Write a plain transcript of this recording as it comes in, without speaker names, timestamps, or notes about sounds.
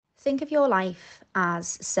Think of your life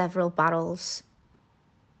as several barrels.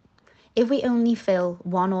 If we only fill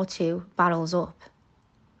one or two barrels up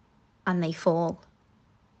and they fall,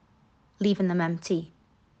 leaving them empty,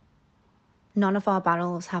 none of our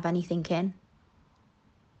barrels have anything in.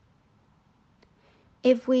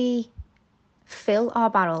 If we fill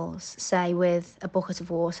our barrels, say with a bucket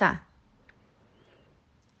of water,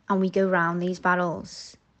 and we go round these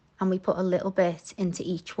barrels and we put a little bit into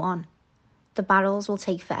each one, the barrels will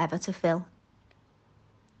take forever to fill.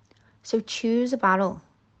 So choose a barrel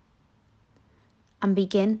and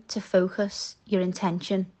begin to focus your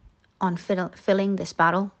intention on filling this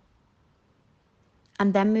barrel.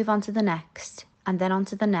 And then move on to the next, and then on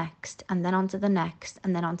to the next, and then on to the next,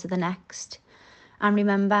 and then on to the next. And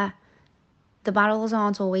remember, the barrels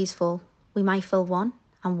aren't always full. We might fill one,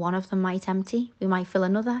 and one of them might empty. We might fill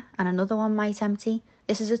another, and another one might empty.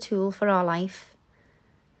 This is a tool for our life.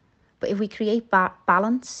 But if we create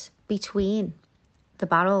balance between the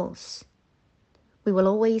barrels, we will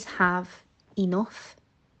always have enough.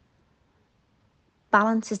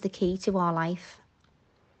 Balance is the key to our life.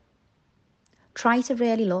 Try to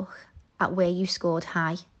really look at where you scored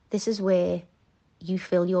high. This is where you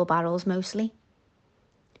fill your barrels mostly.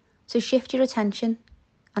 So shift your attention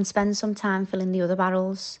and spend some time filling the other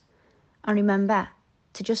barrels. And remember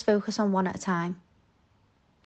to just focus on one at a time.